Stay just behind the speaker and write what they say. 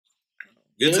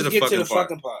Get to the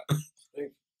fucking part.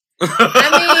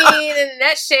 I mean, in a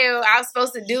nutshell, I was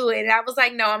supposed to do it, and I was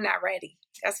like, no, I'm not ready.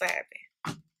 That's what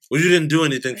happened. Well, you didn't do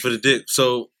anything for the dick,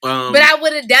 so. But I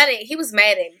would have done it. He was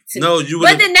mad at me too. No, you would.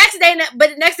 But the next day in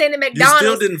the McDonald's, you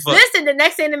still didn't fuck. Listen, the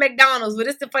next day in the McDonald's, but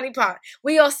it's the funny part.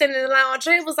 We all sitting in the lounge.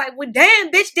 It was like, well,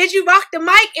 damn, bitch, did you rock the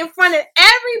mic in front of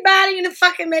everybody in the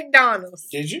fucking McDonald's?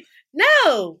 Did you?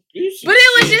 No, but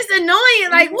it was just annoying.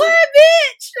 Like, what,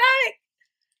 bitch? Like.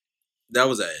 That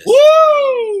was ass. Woo!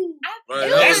 Right,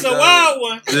 That's a wild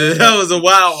one. Yeah, that was a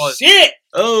wild one. Shit.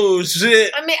 Oh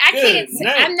shit. I mean, I can't.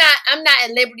 I'm not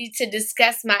at liberty to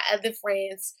discuss my other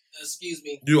friends. Excuse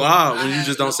me. You are when you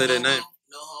just don't say their name.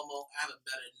 No homo. I have a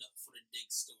better enough for the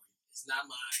dick story. It's not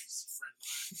mine. It's a friend of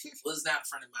mine. Well, it's not a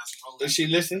friend of mine. Does she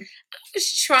listen? I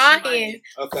was trying.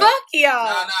 Okay. Fuck y'all.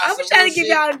 I was trying to give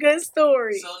y'all a good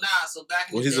story. So back in the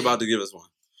day. Well, he's about to give us one.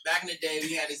 Back in the day,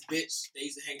 we had this bitch. They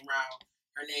used to hang around.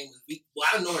 Her name was Week. Well,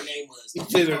 I don't know her name was. You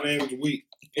said her name was Week.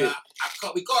 Yeah.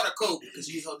 We called her Kobe because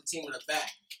she was holding the team with her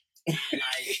back. And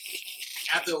like,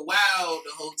 after a while,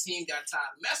 the whole team got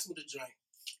tired of messing with the joint.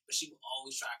 But she would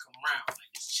always try to come around, like,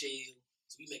 just chill.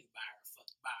 So we make her buy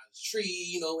a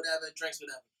tree, whatever, drinks,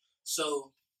 whatever.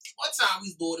 So one time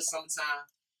we was bored of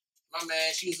summertime. My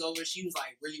man, she was over. She was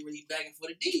like really, really begging for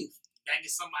the deal,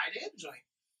 begging somebody to hit the joint.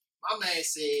 My man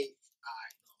said, all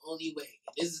right, the only way.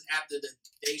 This is after the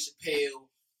Dave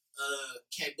Chappelle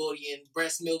Cambodian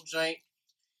breast milk joint.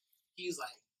 He was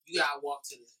like, you gotta walk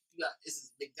to this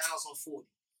is McDonald's on 40.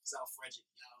 South Frederick.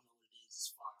 Y'all know what it is. It's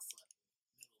far from middle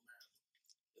America.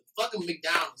 The fucking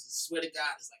McDonald's, I swear to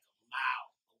God, is like a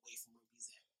mile away from where he's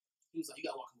at. He was like, you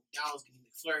gotta walk to McDonald's, get me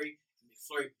McFlurry, and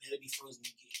McFlurry better be frozen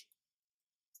again.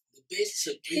 The bitch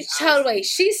took 3 hours. Wait,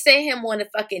 she sent him on a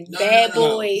fucking Bad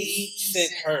Boys. He sent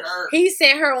her. He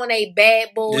sent her on a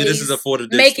Bad Boys. Yeah, this is a for the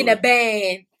dick making story. a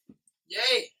band.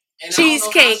 Yeah. And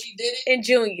Cheesecake I don't know how she did it. and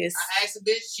Juniors. I asked the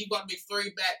bitch, she brought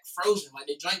McFlurry back frozen. Like,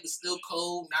 the drink was still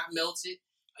cold, not melted.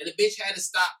 Like, the bitch had to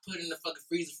stop, put it in the fucking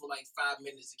freezer for like 5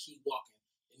 minutes to keep walking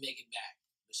and make it back.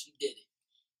 But she did it. You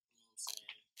know what I'm saying?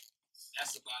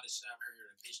 That's about the shit I've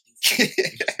heard a bitch do.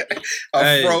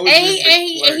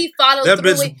 And he followed that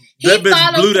through bitch, it. That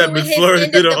bitch blew that McFlurry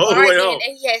the whole way home.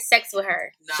 And he had sex with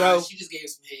her. Nah, she just gave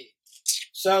some head.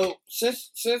 So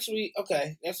since we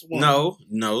that's one.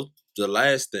 No. The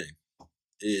last thing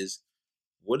is,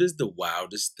 what is the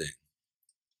wildest thing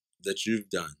that you've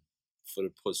done for the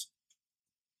pussy?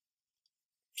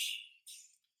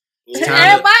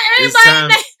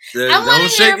 Everybody, I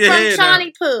want to hear from Johnny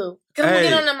now. Pooh. Can we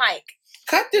get on the mic?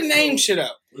 Cut the name shit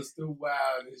up. What's the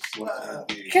wildest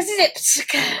shit? Because he said,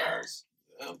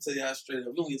 I'll tell y'all straight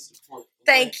up. We'll get to the point.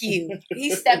 Thank you.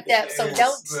 He stepped up, so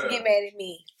don't get mad at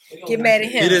me. Get mad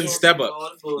at him. He didn't step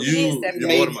up. You brought him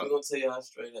I'm up. gonna tell y'all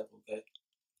straight up, okay?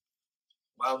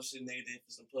 Wildest shit nigga did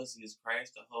for some pussy is crash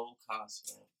the whole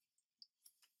cost, man.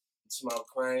 Small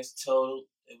crash, total,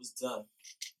 it was done.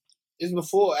 It's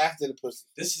before or after the pussy?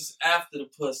 This is after the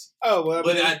pussy. Oh, well.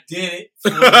 But I did it.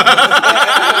 Look.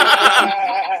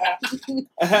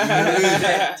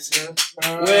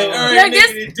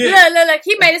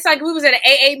 He made it sound like we was at an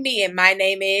AA meeting. My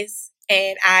name is,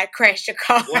 and I crashed your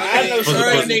car. Well, I know some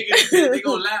niggas, they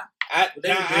gonna lie. I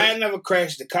ain't never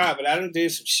crashed the car, but I done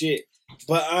did some shit.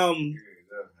 But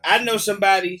I know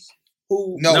somebody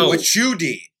who... No, what you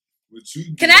did.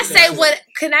 Can I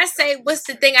say what's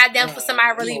the thing I done for somebody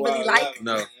I really, really like?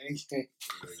 No.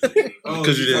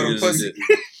 Because you didn't get it.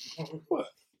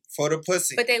 For the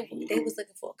pussy. But they was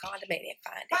looking for a condom and didn't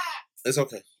find it. It's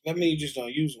okay. That means you just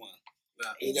don't use one.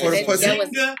 For the pussy.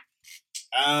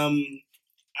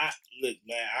 Look,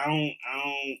 man, I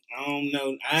don't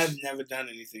know. I've never done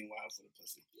anything wild for the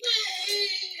pussy.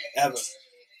 Ever.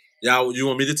 Y'all, you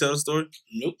want me to tell the story?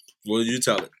 Nope. Well, you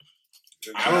tell it.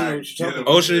 I don't know what you're talking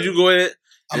about. Ocean, you go ahead.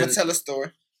 I'm going to tell a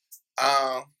story.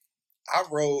 I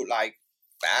rode like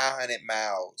 500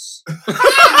 miles.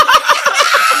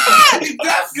 He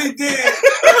definitely did.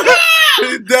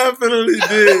 He definitely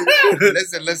did.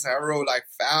 Listen, I rode like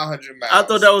 500 miles. I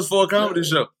thought that was for a comedy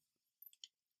show.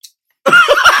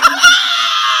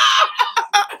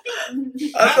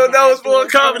 I thought that was for a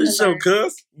comedy show,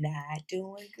 cuz. Not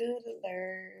doing good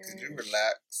alert. Could you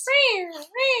relax?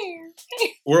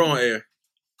 We're on air.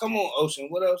 Come on, Ocean.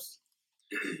 What else?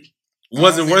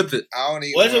 Was it worth it? I don't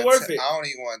even Was it worth it? I don't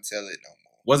even want to tell it no more.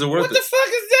 Was it worth What it? the fuck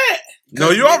is that? No,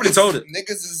 you already told it.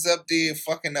 Niggas is up there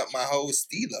fucking up my whole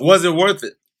steal up. Was it worth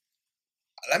it?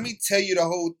 Let me tell you the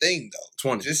whole thing, though.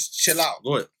 20. Just chill out.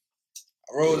 Go ahead.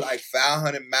 I rode like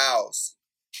 500 miles.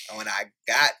 And when I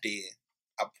got there,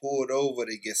 I pulled over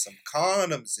to get some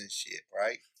condoms and shit,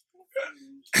 right?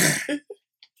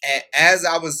 And as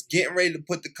I was getting ready to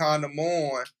put the condom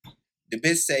on, the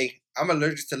bitch say, I'm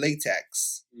allergic to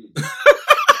latex.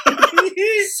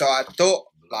 So I thought,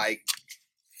 like,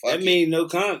 fuck That it. means no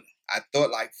condom. I thought,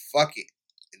 like, fuck it.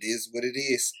 It is what it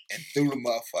is. And threw the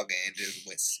motherfucker and just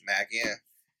went smack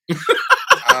in.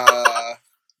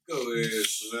 Go ahead,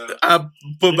 Slim.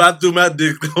 I threw my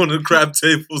dick on the crap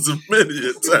tables a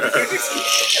million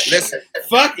times. Listen,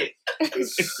 Fuck it.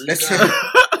 listen.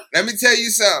 Let me tell you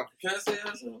something. Can I say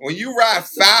something? When you ride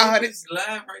 500, It's live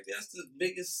right there. That's the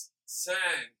biggest sign.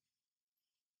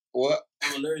 what?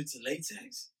 I'm allergic to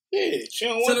latex. Yeah, she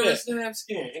don't Tell want her that. to have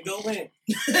skin and go in.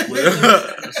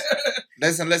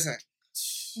 Listen.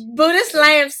 Buddhist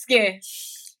lambskin.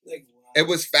 Like, It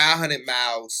was 500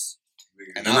 miles.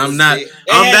 And I I'm was not. sick. It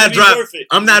I'm had not to be driving. worth it.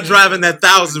 I'm not driving that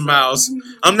 1,000 miles.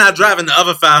 I'm not driving the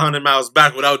other 500 miles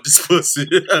back without this pussy.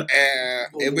 And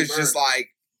it was just like,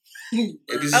 it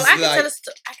was Oh, just I can tell like, a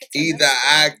story. I can tell either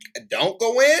that I don't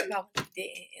go in about when you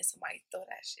didn't and somebody throw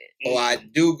that shit. or I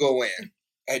do go in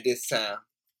at this time.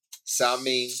 So, I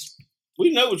mean,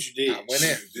 We know what you did. I went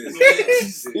in.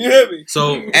 You hear me?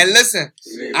 So And listen,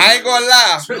 I ain't gonna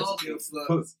lie.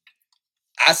 lie.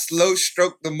 I slow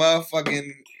stroked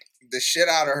the shit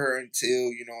out of her until,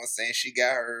 you know what I'm saying, she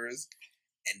got hers.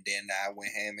 And then I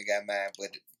went ham and got mine.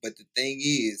 But the thing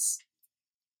is,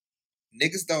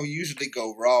 niggas don't usually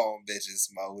go raw on bitches,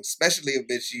 Mo. Especially a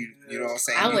bitch you know what I'm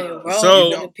saying? I you, went wrong So-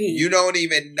 with the pee. you don't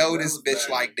even know this bitch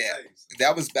like that.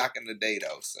 That was back in the day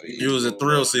though. So you was a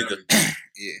thrill seeker.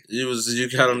 yeah. You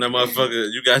got on that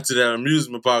motherfucker. You got to that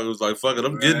amusement park. It was like, fuck it,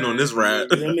 I'm getting on this ride.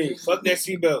 You know what I mean? Fuck that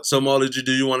seatbelt. So Molly G,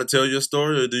 do you want to tell your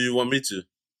story or do you want me to?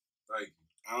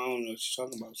 I don't know what you're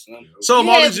talking about, son. So you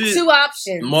Molly have G, two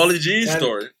options. Molly G's Got it.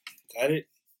 story. Got it?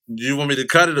 Do you want me to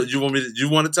cut it or you want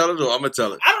to tell it or I'm gonna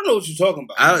tell it? I don't know what you're talking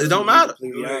about. It don't matter.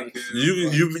 Completely honest.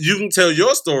 You can tell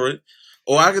your story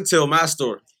or I can tell my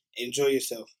story. Enjoy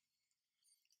yourself.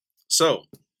 So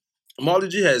Molly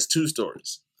G has two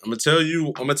stories. I'm gonna tell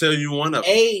you one of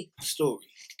them. A story.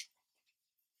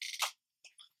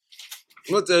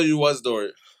 I'm gonna tell you one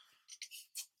story.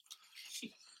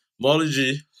 Molly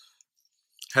G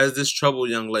has this troubled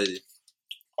young lady.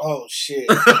 Oh shit.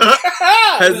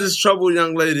 Has this troubled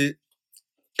young lady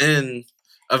in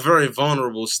a very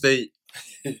vulnerable state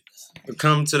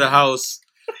come to the house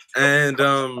and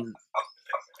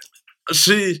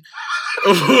she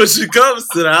when she comes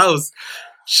to the house,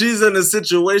 she's in a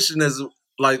situation as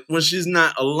like when she's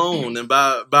not alone, and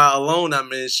by alone I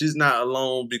mean she's not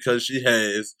alone because she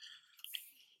has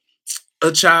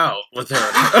a child with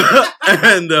her.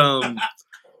 And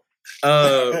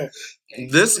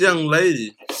this young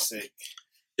lady Sick.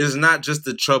 is not just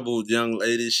a troubled young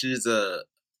lady. She's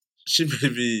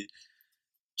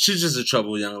just a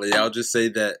troubled young lady. I'll just say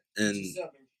that. And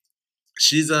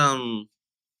she's how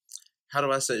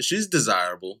do I say it? She's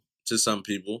desirable to some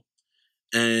people.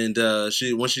 And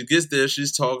when she gets there,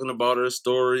 she's talking about her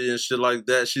story and shit like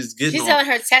that. She's telling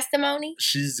her testimony.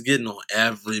 She's getting on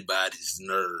everybody's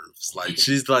nerves. Like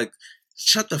she's like,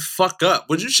 shut the fuck up.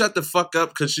 Would you shut the fuck up?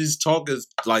 Because she's talking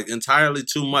like entirely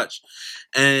too much.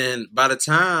 And by the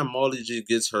time Molly G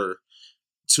gets her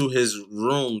to his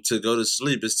room to go to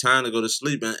sleep, it's time to go to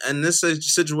sleep. And in this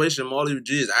situation, Molly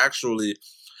G is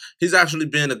he's actually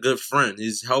being a good friend.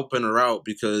 He's helping her out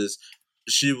because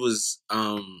she was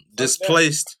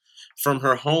displaced from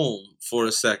her home for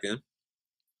a second.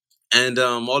 And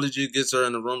Molly G gets her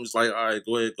in the room. He's like, all right,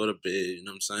 go ahead, go to bed. You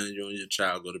know what I'm saying? You and your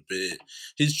child go to bed.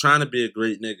 He's trying to be a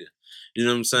great nigga. You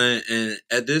know what I'm saying? And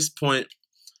at this point,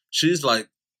 she's like,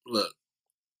 look,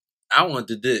 I want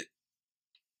the dick.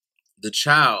 The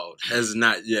child has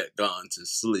not yet gone to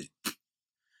sleep.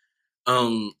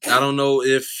 I don't know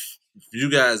if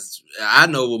you guys, I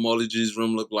know what Molly G's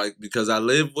room looked like because I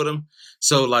live with him.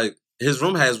 So like his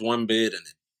room has one bed in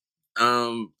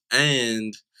it.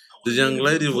 And the young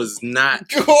lady was not.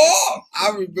 I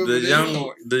remember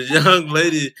The young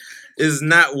lady is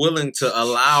not willing to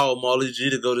allow Molly G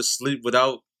to go to sleep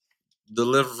without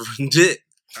delivering dick.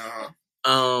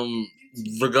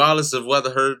 Regardless of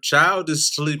whether her child is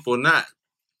asleep or not.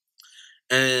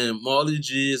 And Molly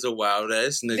G is a wild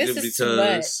ass nigga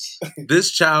because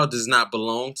this child does not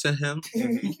belong to him.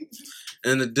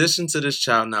 In addition to this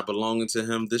child not belonging to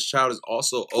him, this child is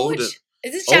also older.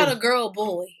 Is this child a girl or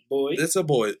boy? Boy. It's a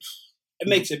boy. It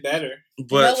makes it better.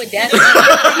 But No, it doesn't.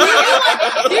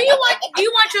 Do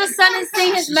you want your son to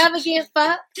see his mother get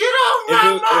fucked?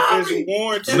 If it's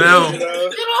warranted, Now- you know.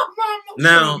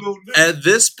 now, at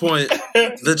this point,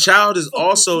 the child is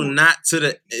also not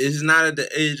it's not at the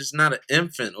age, it's not an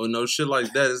infant or no shit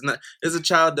like that. It's a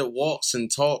child that walks and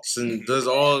talks and does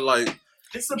all like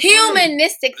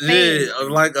humanistic thing. Yeah,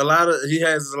 like he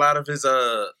has a lot of his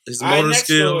All right, motor next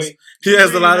skills. story. He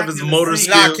has a lot of his motor Nah,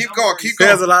 skills. keep going. He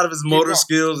has a lot of his motor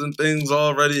skills and things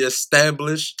already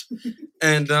established.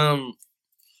 And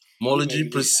Molly G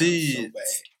proceeds.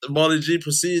 Molly G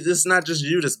proceeds. It's not just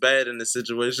you that's bad in this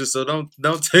situation, so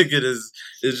don't take it as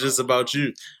it's just about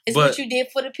you. It's But what you did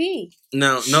for the P.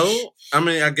 no, I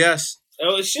mean, I guess.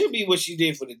 Oh, it should be what you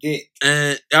did for the dick.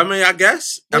 And I mean, I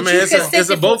guess. But I mean, you it's a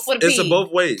consistent both. for the It's a P.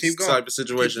 both ways Keep going. type of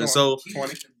situation. Keep going. So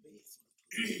 20.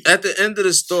 at the end of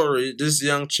the story, this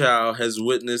young child has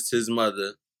witnessed his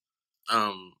mother,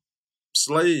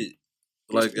 slayed,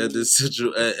 like at this at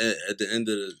the end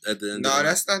of No,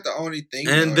 that's not the only thing.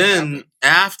 and though, then that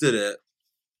after that,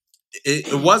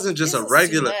 it wasn't just This a is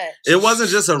regular. too much. It wasn't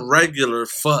just a regular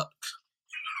fuck.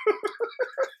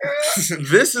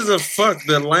 This is a fuck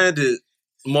that landed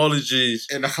Molly G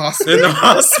happened. In the hospital. in the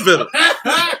hospital.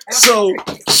 So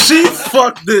she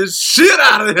fucked the shit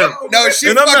out of him. No, she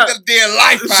And I'm fucked not- the dear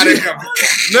life out of him.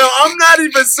 No, I'm not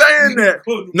even saying that.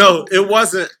 No, it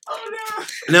wasn't.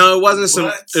 No, it wasn't some.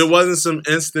 What? It wasn't some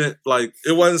instant. Like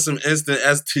it wasn't some instant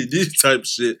STD type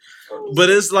shit. But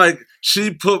it's like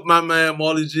she put my man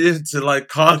Molly G into like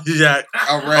cardiac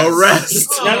arrest.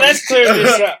 Now let's clear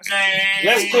this up.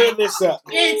 Let's clear this up.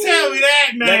 You ain't tell me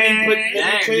that, man. Let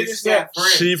me clear this up.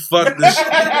 She fucked the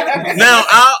shit. Now,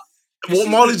 what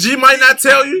Molly G might not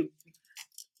tell you,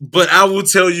 but I will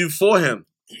tell you for him.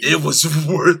 It was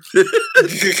worth it.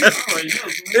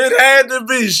 It had to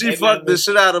be. She fucked the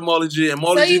shit out of Molly G, and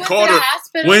Molly So G you went to called the her.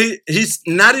 hospital? When he's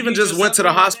not even just went to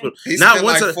the hospital. He Not spent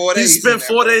went like to. 4 He days spent in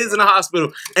 4 there. days in the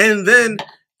hospital, and then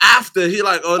after he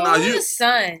like, oh no, Who you. his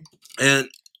son? And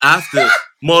after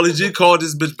Molly G called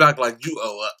this bitch back like, you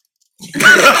owe up.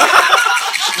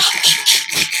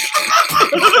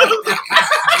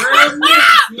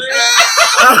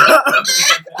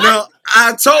 Now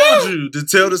I told you to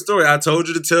tell the story. I told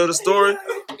you to tell the story.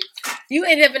 You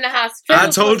ended up in the hospital. I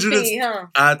told you for to- P, huh?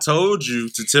 I told you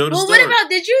to tell the Well, story. what about?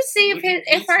 Did you see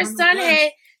if her son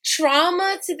had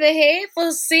trauma to the head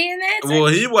for seeing that? Well,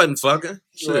 he wasn't fucking.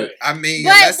 Shit. Right. I mean,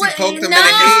 But unless he what, poked him in the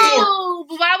head. no,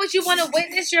 but why would you want to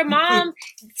witness your mom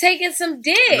taking some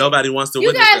dick? Nobody wants to You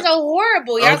witness guys that. are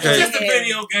horrible. Y'all Okay. go Just a ahead.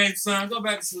 video game, son. Go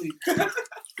back to sleep.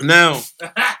 Now,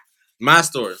 my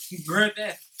story. Grab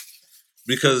that.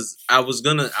 Because I was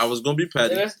gonna be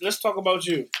petty. Let's talk about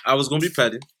you. I was gonna be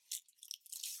petty.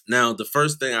 Now, the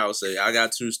first thing I would say, I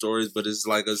got two stories, but it's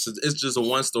like it's just a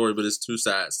one story, but it's two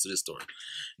sides to this story.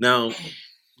 Now,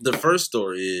 the first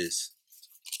story is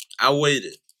I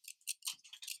waited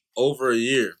over a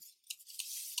year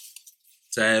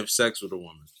to have sex with a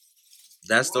woman.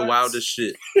 That's the wildest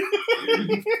shit.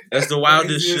 That's the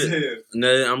wildest shit.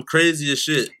 Nah, I'm crazy as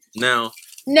shit. Now,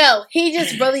 No, he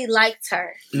just really liked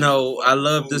her. no, I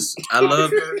love this. I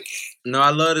love this.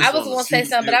 I was woman. gonna say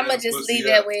something, but I'm gonna just leave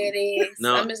that where it is.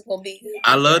 No. I'm just gonna be.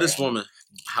 I love this woman.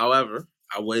 However,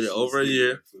 I waited over a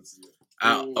year.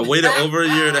 I waited over a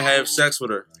year to have sex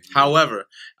with her. However,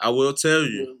 I will tell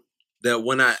you that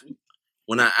when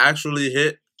I actually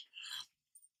hit,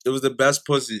 it was the best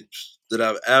pussy that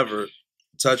I've ever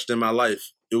touched in my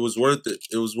life. It was worth it.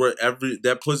 It was worth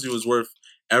that pussy was worth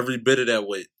every bit of that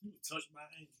weight. Touch my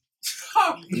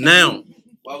hand. Now,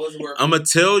 Why was it worth I'm gonna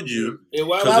tell you Yeah,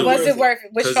 why Cause Why it was was- it worth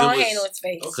it? With 'cause it strong was- hand on his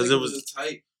face. Because it was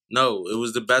tight. no, it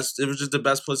was the best. It was just the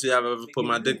best pussy I've ever put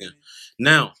my dick in.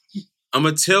 Now, I'm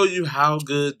gonna tell you how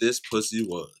good this pussy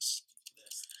was.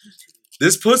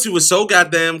 This pussy was so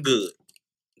goddamn good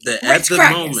that at Ritz the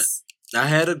crackers. moment I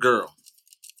had a girl.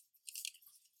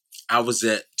 I was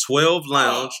at 12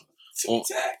 Lounge. Come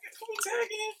tag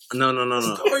in. No. Come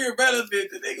on, you're relevant.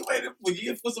 The nigga waited when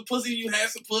you for some pussy, you have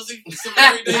some pussy, some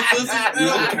everyday pussy. That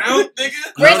don't count, nigga.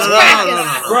 Ritz No.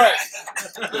 crackers.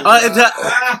 Right.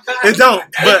 It don't.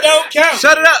 It But don't count.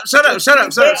 shut it up. Shut up. I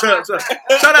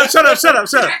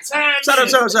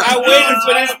waited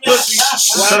for this pussy.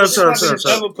 Shut up, shut up, shut up, shut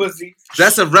up. Other pussy.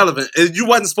 That's irrelevant. You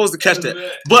wasn't supposed to catch that.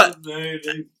 But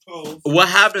what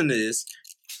happened is,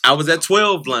 I was at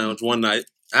 12 Lounge one night.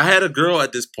 I had a girl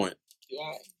at this point.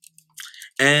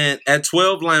 And at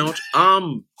 12 Lounge,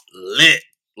 I'm lit.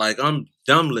 Like, I'm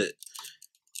dumb lit.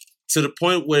 To the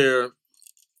point where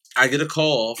I get a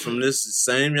call from this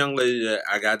same young lady that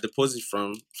I got the pussy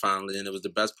from finally, and it was the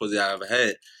best pussy I ever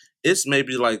had. It's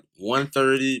maybe like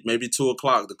 1:30, maybe 2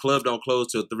 o'clock. The club don't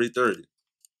close till 3:30.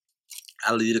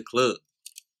 I leave the club.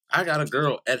 I got a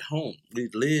girl at home. We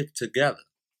live together.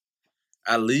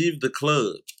 I leave the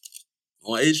club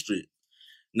on 8th Street.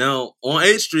 Now, on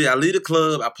 8th Street, I leave the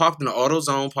club. I parked in the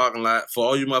AutoZone parking lot. For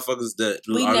all you motherfuckers that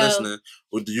We are know. listening,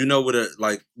 well, do you know what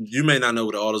you may not know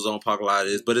what the AutoZone parking lot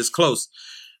is, but it's close.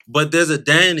 But there's a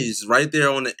Danny's right there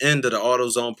on the end of the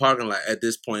AutoZone parking lot at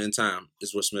this point in time,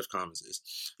 is where Smith Commons is.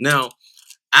 Now,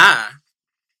 I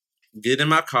get in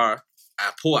my car,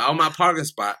 I pull out my parking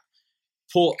spot,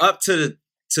 pull up to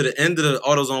the end of the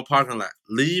AutoZone parking lot,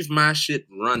 leave my shit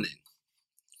running,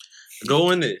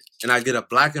 go in there, and I get a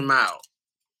Black and Mild.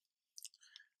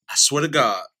 I swear to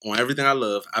God, on everything I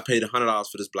love, I paid $100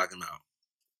 for this Black and Mild.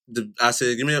 I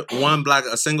said, give me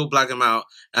a single Black and Mild.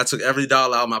 I took every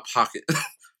dollar out of my pocket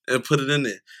and put it in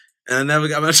there. And I never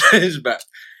got my change back.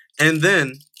 And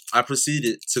then I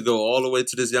proceeded to go all the way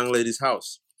to this young lady's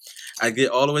house. I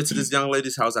get all the way to this young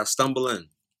lady's house. I stumble in.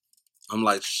 I'm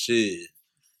like, shit,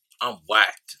 I'm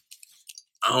whacked.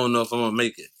 I don't know if I'm going to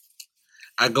make it.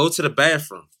 I go to the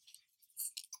bathroom.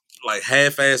 Like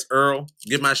half-ass Earl,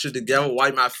 get my shit together,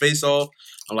 wipe my face off.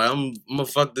 I'm like, I'm gonna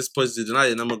fuck this pussy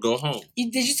tonight and I'm gonna go home.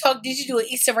 Did you do an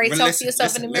Issa Rae talk to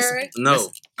yourself in the mirror?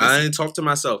 No, I ain't talk to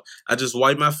myself. I just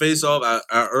wipe my face off. I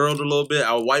Earled a little bit.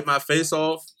 I wipe my face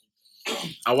off.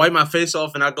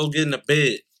 And I go get in the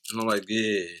bed. And I'm like,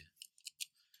 yeah,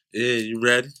 you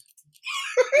ready?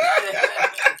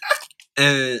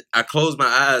 And I closed my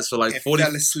eyes for like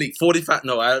 45.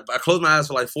 No, I closed my eyes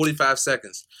for like 45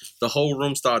 seconds. The whole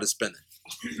room started spinning.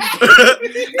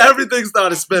 Everything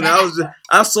started spinning.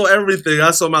 I saw everything.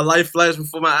 I saw my life flash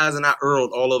before my eyes, and I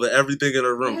Earled all over everything in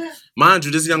the room. Mind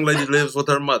you, this young lady lives with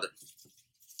her mother.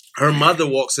 Her mother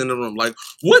walks in the room like,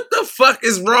 what the fuck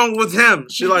is wrong with him?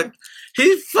 She like,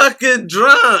 he fucking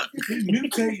drunk.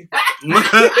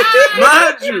 Mind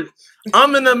you,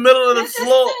 I'm in the middle of the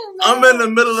floor. I'm in the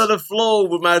middle of the floor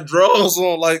with my drawers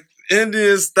on, like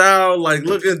Indian style, like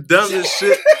looking dumb as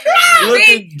shit.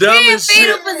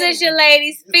 Fetal position,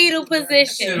 ladies. Fetal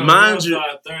position. Mind you,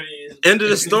 end of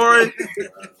the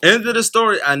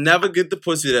story. I never get the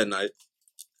pussy that night.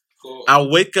 Cool. I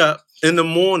wake up in the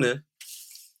morning.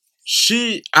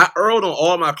 I Earled on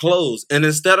all my clothes, and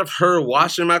instead of her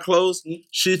washing my clothes,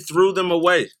 she threw them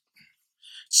away.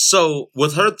 So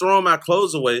with her throwing my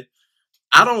clothes away,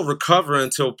 I don't recover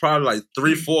until probably like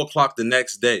 3-4 o'clock the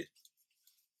next day.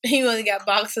 He only got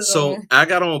boxes on. So I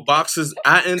got on boxes.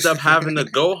 I end up having to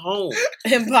go home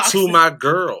to my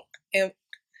girl.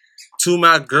 To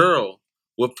my girl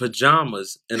with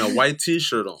pajamas and a white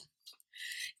t-shirt on.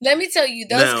 Let me tell you,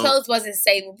 those clothes wasn't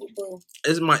savable, boo.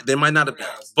 They might not have been.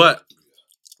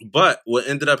 But what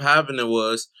ended up happening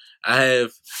was I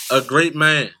have a great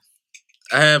man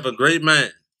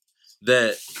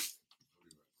that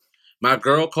my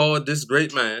girl called this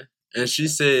great man and she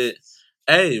said,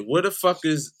 hey, where the fuck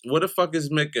is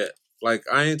Mick at? Like,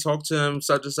 I ain't talked to him,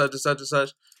 such and such and such and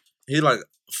such. He like,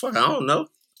 fuck, I don't know.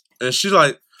 And she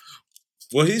like,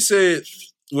 he said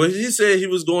he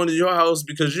was going to your house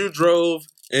because you drove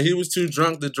and he was too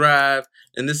drunk to drive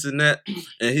and this and that.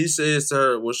 And he says to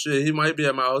her, well, shit, he might be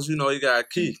at my house. You know, he got a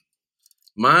key.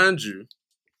 Mind you,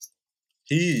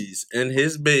 he's in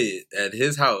his bed at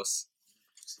his house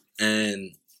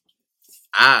and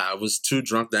I was too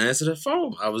drunk to answer the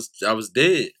phone. I was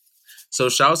dead. So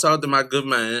shouts out to my good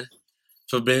man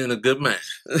for being a good man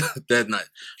that night.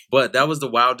 But that was the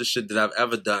wildest shit that I've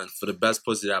ever done for the best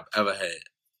pussy that I've ever had.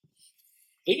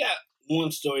 We got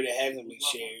one story that hasn't been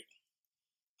shared.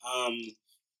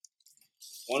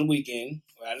 One weekend,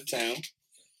 we're out of town.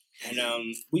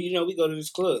 And we go to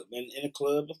this club. And in the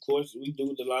club, of course, we do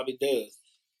what the lobby does.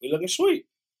 We looking sweet.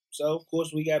 So of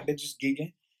course we got bitches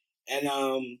geeking. And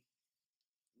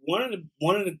one of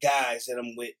the guys that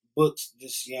I'm with books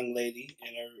this young lady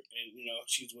and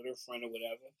she's with her friend or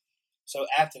whatever. So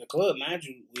after the club, mind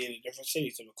you, we in a different city,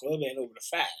 so the club ain't over to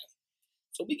 5.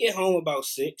 So we get home about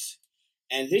 6,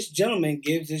 and this gentleman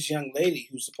gives this young lady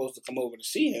who's supposed to come over to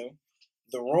see him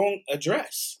the wrong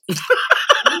address.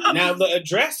 Now the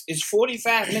address is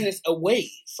 45 minutes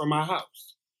away from our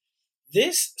house.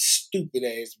 This stupid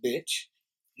ass bitch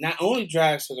not only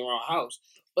drives to the wrong house,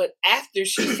 but after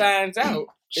she finds out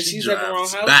that she's at the wrong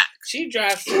house, she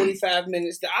drives 45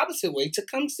 minutes the opposite way to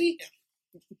come see him.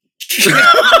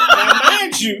 Now,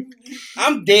 mind you,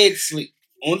 I'm dead asleep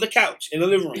on the couch in the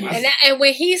living room. And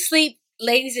when he sleep,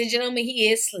 ladies and gentlemen, he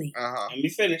is asleep. Let me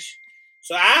finish.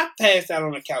 So I passed out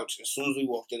on the couch as soon as we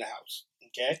walked in the house.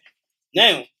 Okay?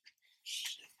 Now,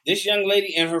 this young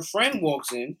lady and her friend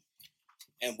walks in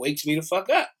and wakes me the fuck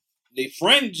up. The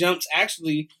friend jumps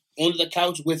actually on the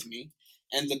couch with me,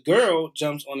 and the girl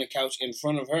jumps on the couch in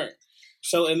front of her.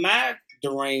 So in my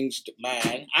deranged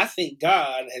mind, I think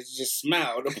God has just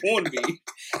smiled upon me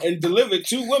and delivered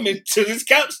 2 women to this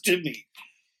couch to me.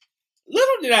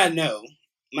 Little did I know,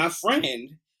 my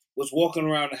friend was walking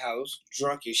around the house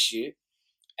drunk as shit.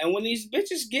 And when these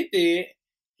bitches get there,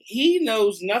 he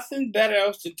knows nothing better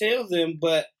else to tell them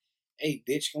but, hey,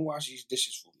 bitch, come wash these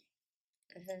dishes for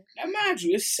me. Mhm. Now, mind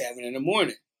you, it's 7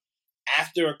 a.m.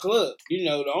 after a club. You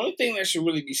know, the only thing that should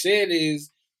really be said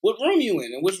is what room you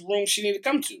in and which room she need to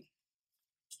come to.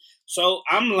 So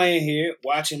I'm laying here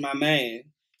watching my man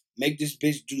make this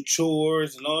bitch do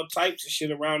chores and all types of shit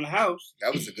around the house.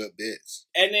 That was a good bitch.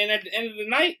 And then at the end of the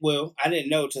night, well, I didn't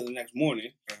know till the next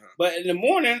morning. But in the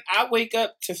morning, I wake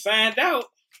up to find out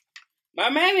my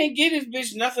man ain't get his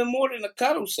bitch nothing more than a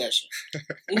cuddle session.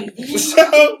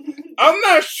 So I'm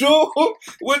not sure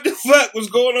what the fuck was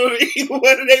going on in either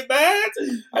one of their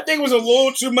minds. I think it was a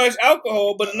little too much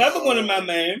alcohol. But another one of my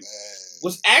man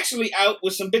was actually out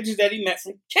with some bitches that he met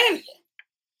from Canada.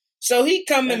 So he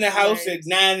come in the house at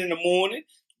 9 a.m,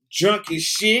 drunk as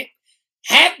shit,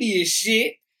 happy as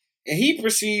shit, and he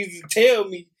proceeds to tell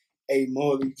me, hey,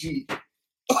 Marley G,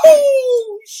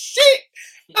 oh, shit,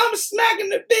 I'm smacking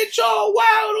the bitch all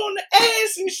wild on the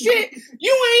ass and shit.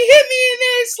 You ain't hit me in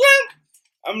there, Slim?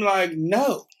 I'm like,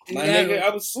 no, my nigga,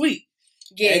 I was asleep.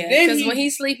 Yeah, because when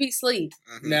he sleep, he sleep.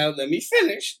 Now, let me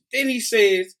finish. Then he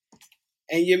says,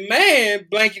 and your man,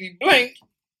 blankety blank,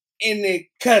 in there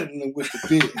cuddling with the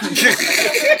bitch.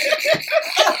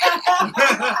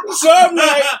 So I'm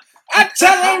like, I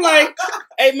tell him like,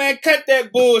 hey man, cut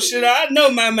that bullshit out. I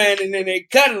know my man in there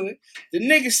cuddling. The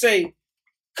nigga say,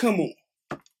 come on.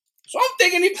 So I'm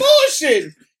thinking he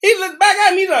bullshitting. He looked back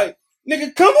at me like,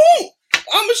 nigga, come on.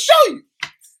 I'ma show you.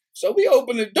 So we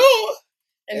open the door.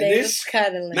 And they was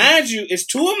cuddling. Mind you, it's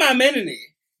 2 of my men in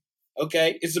there.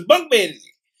 Okay? It's a bunk bed in there.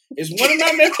 It's one of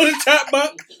my men on the top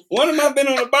bunk, one of my men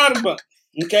on the bottom bunk.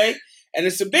 Okay? And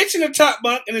it's a bitch in the top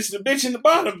bunk, and it's a bitch in the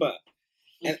bottom bunk.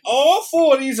 And all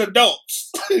 4 of these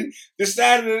adults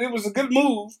decided that it was a good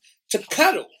move to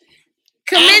cuddle.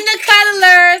 Come in the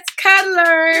cuddlers.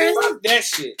 Fuck that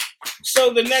shit.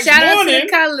 So the next Shout morning, out to the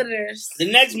cuddlers.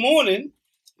 the next morning,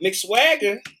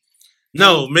 McSwagger.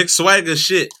 No, McSwagger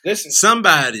shit. Listen.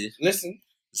 Somebody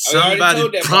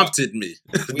prompted me.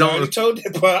 We already told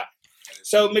that part.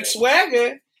 So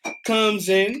McSwagger comes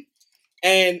in,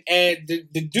 and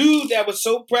the dude that was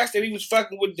so pressed that he was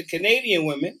fucking with the Canadian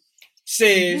women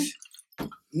says,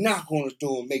 knock on the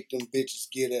door and make them bitches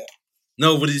get up.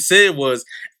 No, what he said was,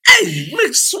 hey,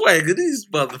 McSwagger, these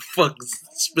motherfuckers,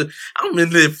 I'm in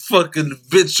there fucking the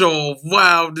bitch all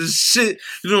wild and shit.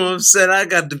 You know what I'm saying? I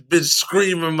got the bitch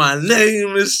screaming my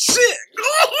name and shit.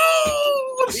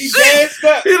 Oh, he gassed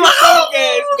up. He like,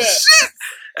 oh, shit.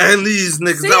 And these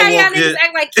niggas, See how I y'all walk in. niggas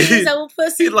act like kids over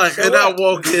pussy? He like, and I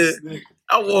walk in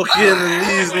and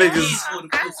these niggas,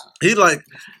 he like,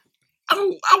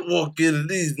 I walk in and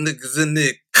these niggas in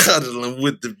there cuddling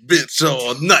with the bitch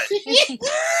all night. He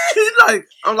like,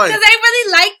 I'm like, because they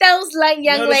really like those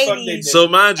young ladies. So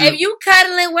mind you, if you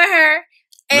cuddling with her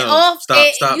and off, stop,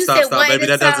 baby,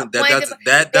 that doesn't apply.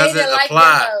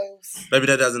 Baby,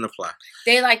 that doesn't apply.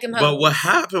 They like them hoes. But what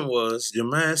happened was, your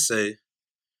man say,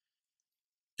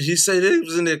 he said they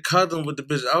was in there cuddling with the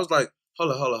bitch. I was like,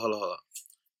 hold on.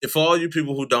 If all you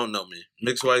people who don't know me,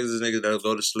 McSwagger is a nigga that'll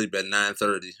go to sleep at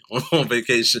 9:30 on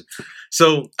vacation.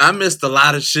 So I missed a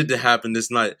lot of shit that happened this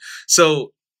night.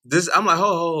 So I'm like,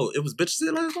 hold, it was bitches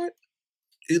there last night?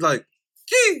 He's like,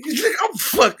 I'm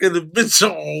fucking the bitch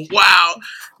all wow.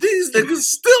 These niggas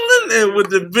still in there with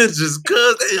the bitches,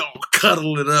 cuz they all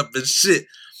cuddling up and shit.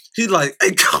 He like,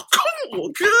 hey, come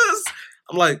on, cuz.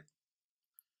 I'm like,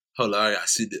 hold on, I gotta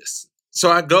see this.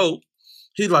 So I go.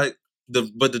 He like,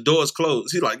 but the door's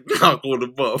closed. He like, knock on the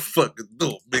motherfucking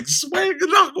door. McSwagger,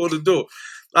 knock on the door.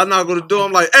 I knock on the door.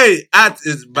 I'm like, hey,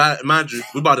 mind you,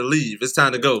 we about to leave. It's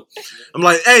time to go. I'm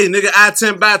like, hey, nigga,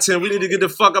 I-10 by 10. We need to get the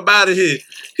fuck up out of here.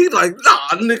 He like,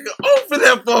 nah, nigga, open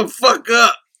that motherfucker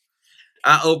up.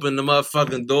 I open the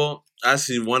motherfucking door. I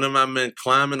see one of my men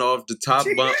climbing off the top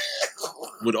bunk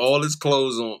with all his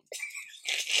clothes on.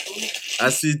 I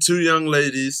see 2 young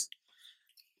ladies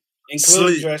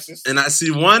sleep, dresses. And I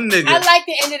see one nigga. I like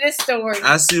the end of this story.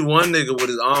 I see one nigga with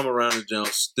his arm around his jump,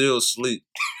 still asleep.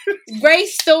 Great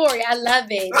story. I love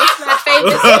it. This is my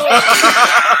favorite story.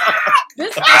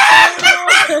 This is my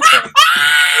favorite.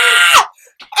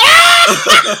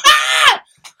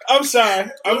 I'm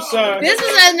sorry. This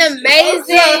is an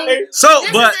amazing.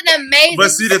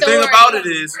 But see, the thing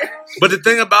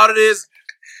about it is,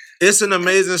 it's an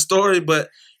amazing story, but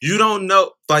you don't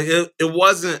know, like,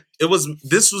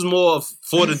 this was more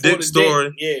for the dick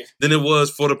story than it was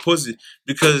for the pussy.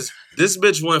 Because this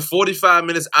bitch went 45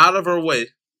 minutes out of her way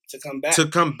to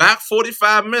come back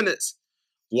 45 minutes,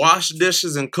 wash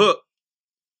dishes and cook.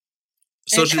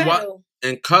 So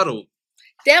and cuddle.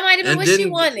 That might have been And what she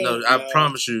didn't. wanted. No, I No.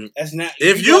 promise you. That's not.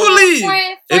 If don't- you leave,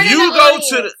 Friend if in you the go audience.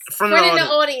 to the from the Friend in the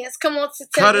audience, audience, come on to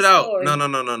tell cut the it out. story.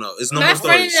 No. It's no My more friend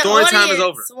story. in the Story time is audience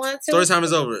over. want to- Story time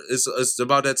is over. It's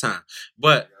about that time.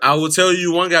 But I will tell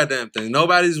you one goddamn thing.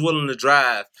 Nobody's willing to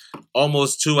drive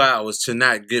almost 2 hours to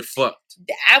not get fucked.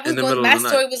 in the middle my of the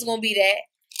story night. was gonna be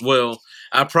that. Well,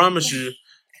 I promise you,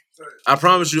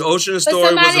 Ocean But Story was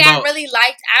somebody about. I really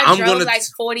liked, I'm drove gonna like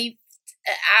 40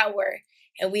 an hour,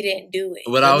 and we didn't do it.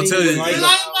 But I will tell you, Like-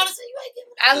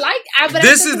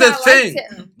 This is the thing.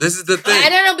 Him. This is the I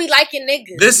thing. don't be liking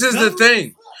niggas. This is the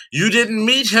thing. You didn't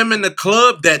meet him in the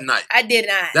club that night. I did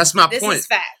not. That's my this point. Is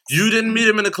fact. You didn't meet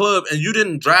him in the club, and you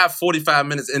didn't drive 45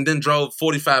 minutes and then drove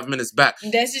 45 minutes back.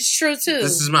 This is true too.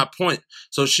 This is my point.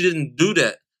 So she didn't do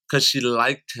that because she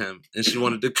liked him and she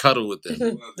wanted to cuddle with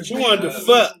him. She wanted to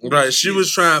fuck. Right? She was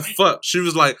trying to fuck. She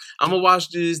was like, "I'm gonna wash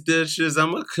these dishes.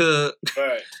 I'm gonna cook."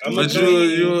 Right. I'm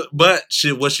But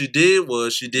what she did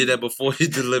was she did that before he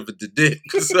delivered the dick.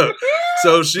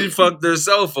 So she fucked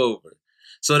herself over.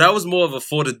 So that was more of a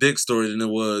for the dick story than it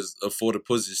was a for the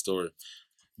pussy story.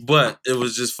 But it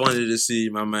was just funny to see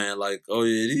my man like, oh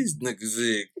yeah, these niggas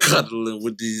here cuddling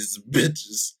with these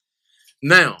bitches.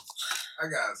 Now, I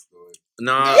got a story.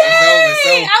 nah, Yay! It's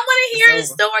over. I want to hear It's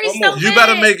the story Come so on. you bad.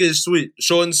 better make it sweet,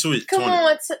 short and sweet. Come 20.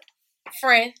 on,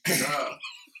 friend. Nah,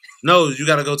 No, you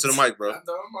gotta go to the mic, I bro. know I'm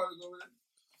about to go in.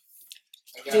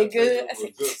 I Did gotta good? think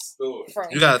of a good story.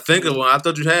 Friend. You gotta think of one. I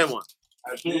thought you had one.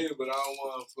 I did, but I don't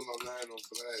want to put my name on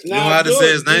blast. You know how to do say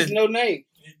it. his name? There's no name.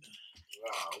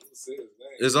 Nah, I wouldn't say his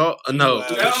name. It's all no. Wow.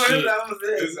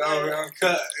 It's already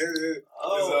uncut. It's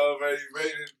already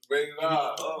rated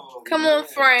R. Come on,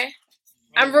 friend.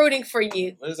 I'm rooting for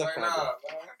you. What is Like, nah,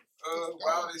 man.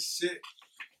 Wildest shit.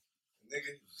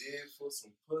 Nigga did for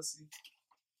some pussy.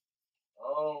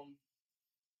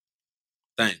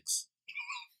 Thanks.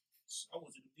 I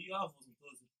want you to be off of some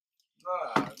pussy.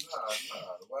 Nah.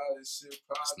 The wildest shit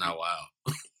probably. It's not wild.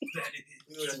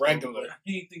 It's regular.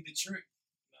 He didn't think the trick.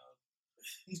 No.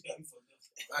 He's got me fucked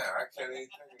up. Man, I can't even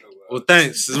think of Well,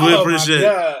 thanks. We Oh, appreciate my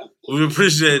it. God. We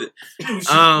appreciate it.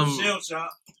 Shell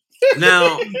shock.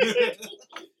 Now,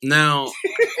 I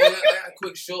got a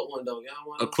quick short one though. Y'all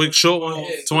want a quick short one.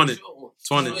 20.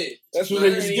 20. That's what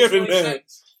niggas giving them.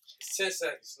 It's 10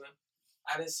 seconds, man.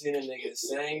 I done seen a nigga the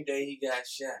same day he got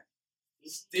shot. He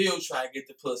still try to get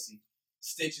the pussy.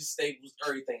 Stitches, staples,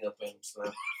 everything up in him,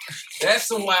 son. That's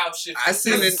some wild shit. I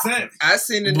seen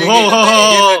the nigga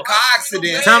Whoa. in a car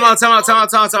accident. Time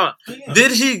out.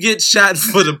 Did he get shot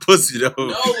for the pussy though?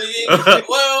 No, he ain't.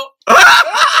 Well,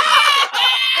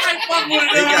 He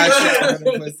got shot for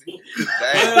the pussy.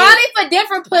 Damn. Probably for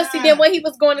different pussy than what he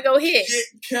was going to go hit.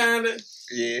 kinda.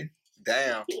 Yeah.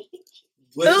 Damn.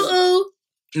 Ooh.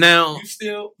 Now, You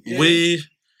still. Yeah. we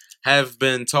have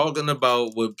been talking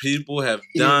about what people have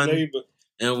done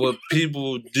and what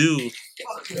people do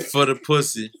for the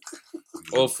pussy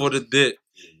or for the dick.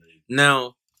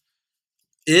 Now,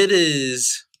 it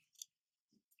is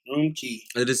Room key.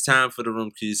 time for the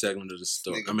room key segment of the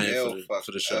story. I mean,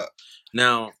 for the show. Up.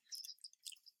 Now,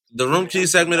 the room key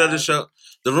segment of the show.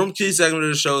 The room key segment of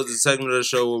the show is the segment of the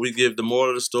show where we give the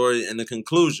moral of the story and the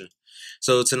conclusion.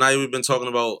 So tonight we've been talking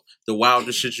about the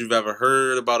wildest shit you've ever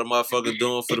heard about a motherfucker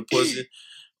doing for the pussy.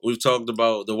 We've talked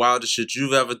about the wildest shit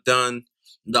you've ever done.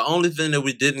 The only thing that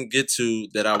we didn't get to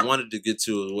that I wanted to get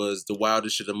to was the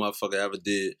wildest shit a motherfucker ever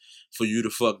did for you to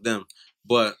fuck them.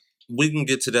 But we can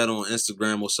get to that on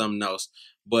Instagram or something else.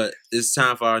 But it's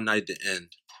time for our night to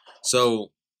end.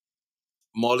 So,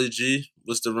 Molly G,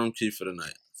 what's the room key for the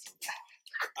night?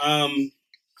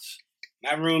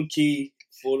 My room key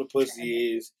for the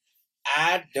pussy is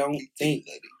I don't think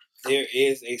there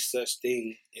is a such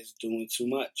thing as doing too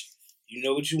much. You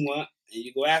know what you want and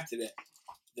you go after that.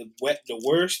 The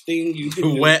worst thing you can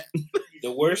do. Wet.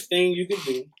 The worst thing you can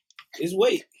do is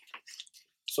wait.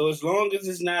 So as long as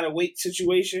it's not a wait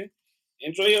situation,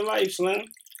 enjoy your life, Slim.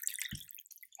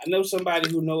 I know somebody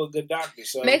who know a good doctor.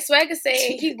 So Max Swagger said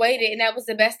he waited, and that was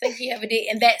the best thing he ever did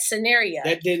in that scenario.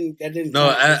 that didn't.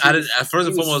 No, count. I didn't. First and He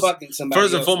was foremost, fucking somebody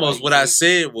else, like, what I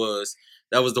said was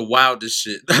that was the wildest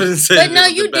shit. I didn't say But that no, was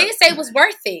the you best. did say it was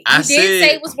worth it. I You did said-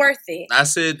 say it was worth it. I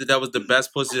said that was the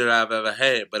best pussy that I've ever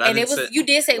had, but I And it didn't was say. you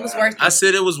did say it was worth it. I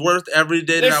said it was worth every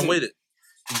day that I Listen. waited.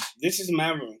 This is my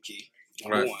room key.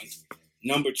 Number Right. one.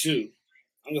 Number two,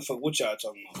 I'm gonna fuck what y'all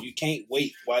talking about. You can't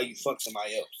wait while you fuck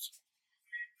somebody else.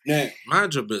 Now,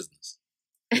 Mind your business.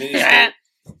 niggas,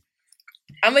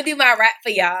 I'm gonna do my rap for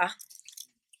y'all.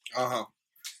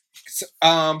 So,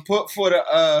 put for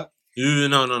the You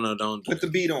no, don't do put the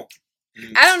it. beat on.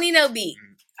 I don't need no beat.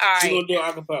 She right. gonna do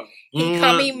acapella. He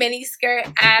call me mini skirt,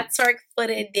 I twerk for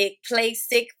the dick, play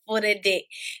sick for the dick,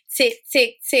 tick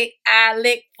tick tick, I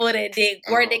lick for the dick,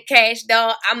 word the cash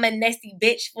dog, I'm a nasty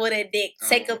bitch for the dick,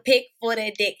 take a pic for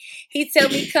the dick. He tell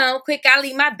me come quick, I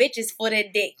leave my bitches for the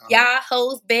dick. Y'all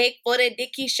hoes beg for the dick,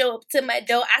 he show up to my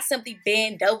door, I simply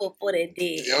bend over for the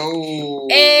dick. Yo.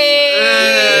 Hey.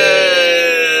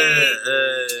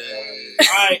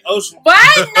 Alright, Ocean.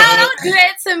 Why? No, don't do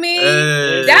that to me.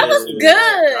 Hey. That was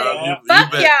good.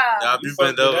 Fuck bent, y'all. You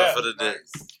bent over for the dick.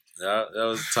 Yeah, that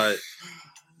was tight.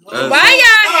 Why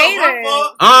y'all haters?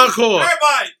 Encore.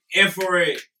 Everybody.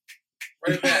 Infrared.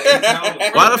 Right back.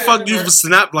 Why the fuck you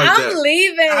snap like I'm that?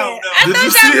 leaving. I don't know. I Did you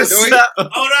thought see y'all it snap? Oh,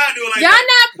 no, I do it like y'all that.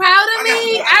 not proud of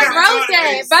me. I wrote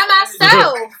that by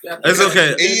myself. It's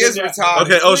okay. He is retarded.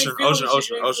 Okay, Ocean. You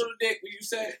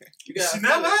said you got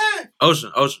Snap line.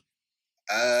 Ocean.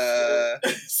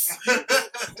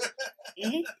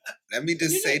 Let me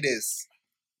just say this.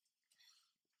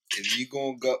 If you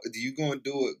gonna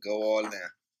do it, go all in.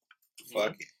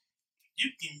 Fuck it. You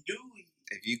can do it.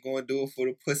 If you gonna do it for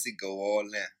the pussy, go all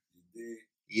in.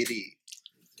 You did.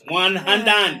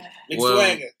 100. Big Well,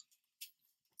 swagger.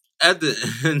 At the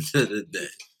end of the day,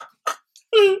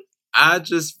 I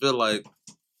just feel like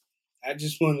I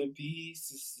just want a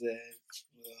piece of sex.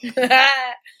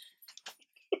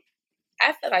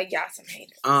 I feel like y'all some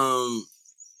haters.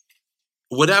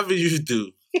 whatever you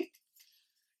do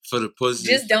for the pussy.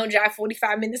 Just don't drive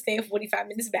 45 minutes there and 45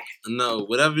 minutes back. No,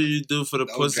 whatever you do for the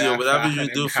Don't pussy or drive whatever you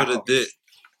 500 do for the miles. dick,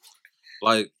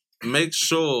 like, make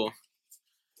sure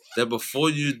that before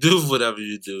you do whatever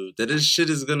you do, that this shit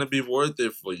is gonna be worth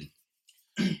it for you.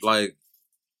 Like,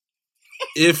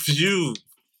 if you,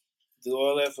 Do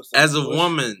all that for some as a pussy.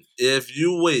 woman, if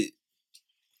you make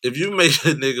a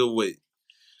nigga wait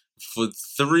for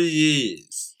 3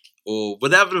 years or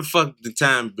whatever the fuck the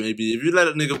time may be, if you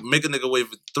let make a nigga wait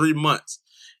for 3 months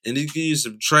and he give you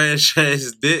some trash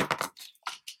ass dick,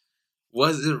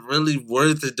 was it really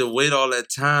worth it to wait all that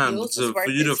time Yours was for worth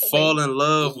you to it to fall in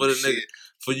love with a nigga? Shit.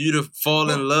 For you to fall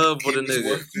in love with a It was nigga.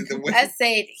 worth it to wait. I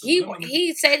said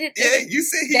he said it. Yeah, you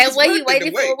said he That was way he worth it to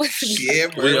waited wait. for was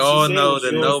Shit, bro. We all She know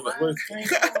said that it was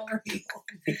nobody.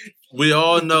 We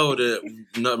all know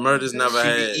that murder's never She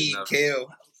had. be eating nothing. kale.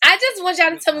 I just want y'all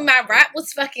to tell me my rap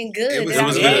was fucking good. It was It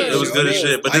was good. good. It was good as It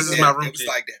shit. was But like this is that. my room It was key.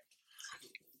 like that.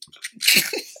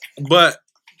 But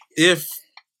if,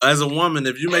 as a woman,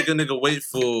 if you make a nigga wait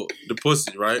for the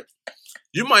pussy, right?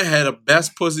 You might have the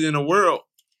best pussy in the world,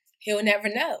 He'll never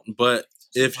know. but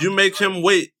if you make him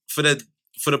wait for the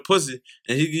pussy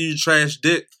and he give you trash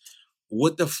dick,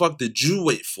 what the fuck did you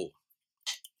wait for?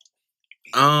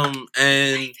 And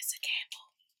It's a gamble.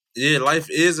 yeah, life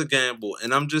is a gamble,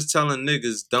 and I'm just telling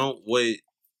niggas, don't wait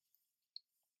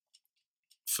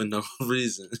for no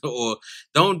reason, or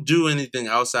don't do anything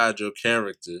outside your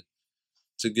character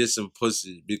to get some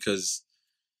pussy, because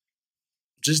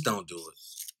just don't do it.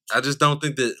 I just don't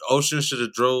think that Ocean should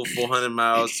have drove 400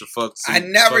 miles to fuck some. I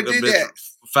never fuck a did bitch. that.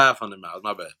 500 miles,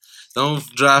 my bad. Don't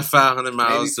drive 500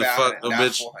 miles Maybe to fuck a 500, not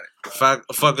bitch. 400.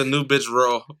 Fuck a new bitch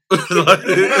raw.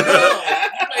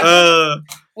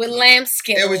 With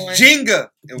lambskin It was on. Jenga.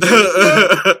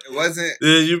 It wasn't.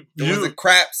 Yeah, It wasn't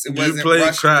craps. It you wasn't played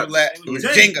Russian craps. roulette. It was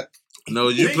Jenga. Jenga. No,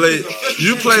 you play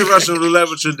Russian roulette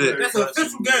with your dick. That's an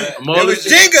official game. It Molly, was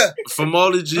Jenga. for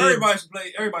Molly G,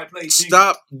 Everybody plays.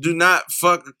 stop. Do not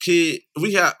fuck a kid.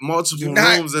 We got multiple Do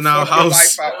not rooms in our fuck your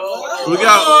house. life out. We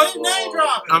got- name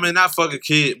dropping. I mean, not fuck a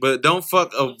kid, but don't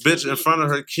fuck a bitch in front of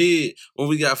her kid when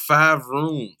we got 5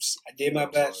 rooms. I did my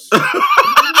best.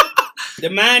 The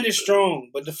mind is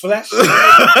strong, but the flesh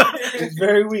is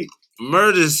very weak.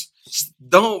 Murders,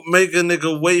 don't make a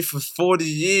nigga wait for 40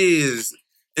 years.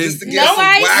 Just to And get some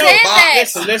Nobody whack said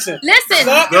box. that. Listen. Listen,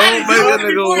 don't make a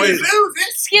nigga wait.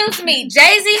 excuse me.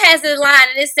 Jay-Z has a line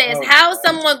and it says, Oh, how is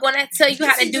someone going to tell you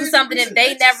how to do something if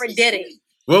they never did it?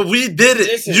 Well, we did it.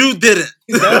 Listen. You didn't.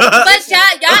 But y'all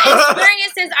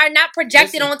experiences are not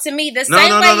projected onto me. The No, same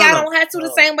no, way no, no, y'all no. don't have to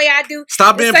the same way I do.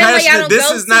 Stop The being same way y'all passionate. don't This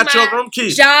go is to not your my room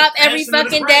key. Job every Passion of the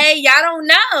fucking brain. day. Y'all don't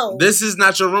know. This is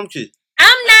not your room key.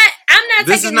 I'm not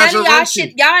This is taking not none your of y'all room shit.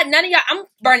 key. Y'all, none of y'all. I'm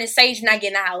burning sage when I get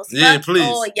in the house. Yeah, Fuck please.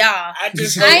 all y'all. I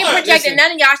just I ain't projecting listen,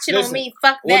 none of y'all shit on listen. me.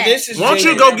 Fuck Well, that. this is Why don't you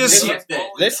genuine. go get some?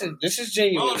 Listen, this is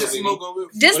genuine. Just sweetie. smoke on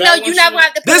Just What know I you want not you- gonna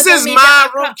have to pull This up is on me. my and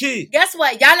jump my room car. key. Guess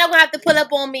what? Y'all not gonna have to pull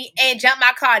up on me and jump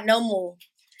my car no more.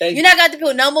 Thank You're not gonna have to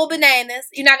peel no more bananas.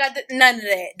 You're not gonna none of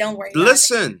that. Don't worry. about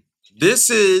Listen, this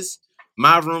is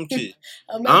my room key. it.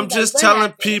 Oh, I'm just telling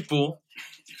happened? people,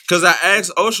 because I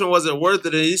asked Ocean was it worth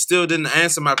it, and he still didn't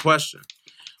answer my question.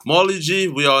 Molly G,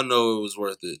 we all know it was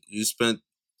worth it. You spent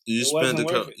You It spent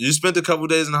wasn't worth it. you spent a couple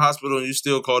days in the hospital and you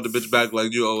still called the bitch back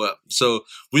like you owe up. So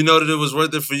we know that it was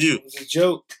worth it for you. It was a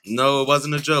joke. No, it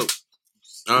wasn't a joke.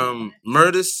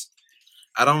 Murdis,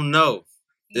 I don't know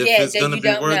if it's gonna be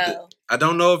worth it. I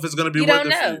don't know if it's gonna be You worth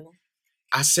don't it for you. know.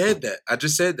 I said that. I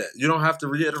just said that. You don't have to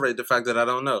reiterate the fact that I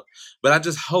don't know. But I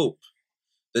just hope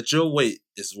that your wait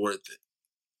is worth it.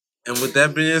 And with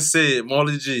that being said,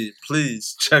 Molly G,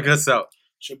 please check us out.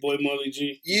 It's your boy Molly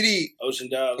G. Yiddy. Ocean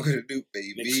Dollar. What it do, Mix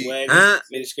baby? Swag. Huh?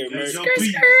 Miniskirt There's Merch. your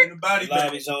beat in the body bag.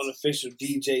 Lobby's own official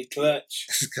DJ Clutch.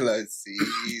 Clutch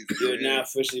You are now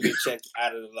officially been checked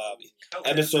out of the lobby.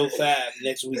 Episode 5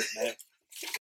 next week, man.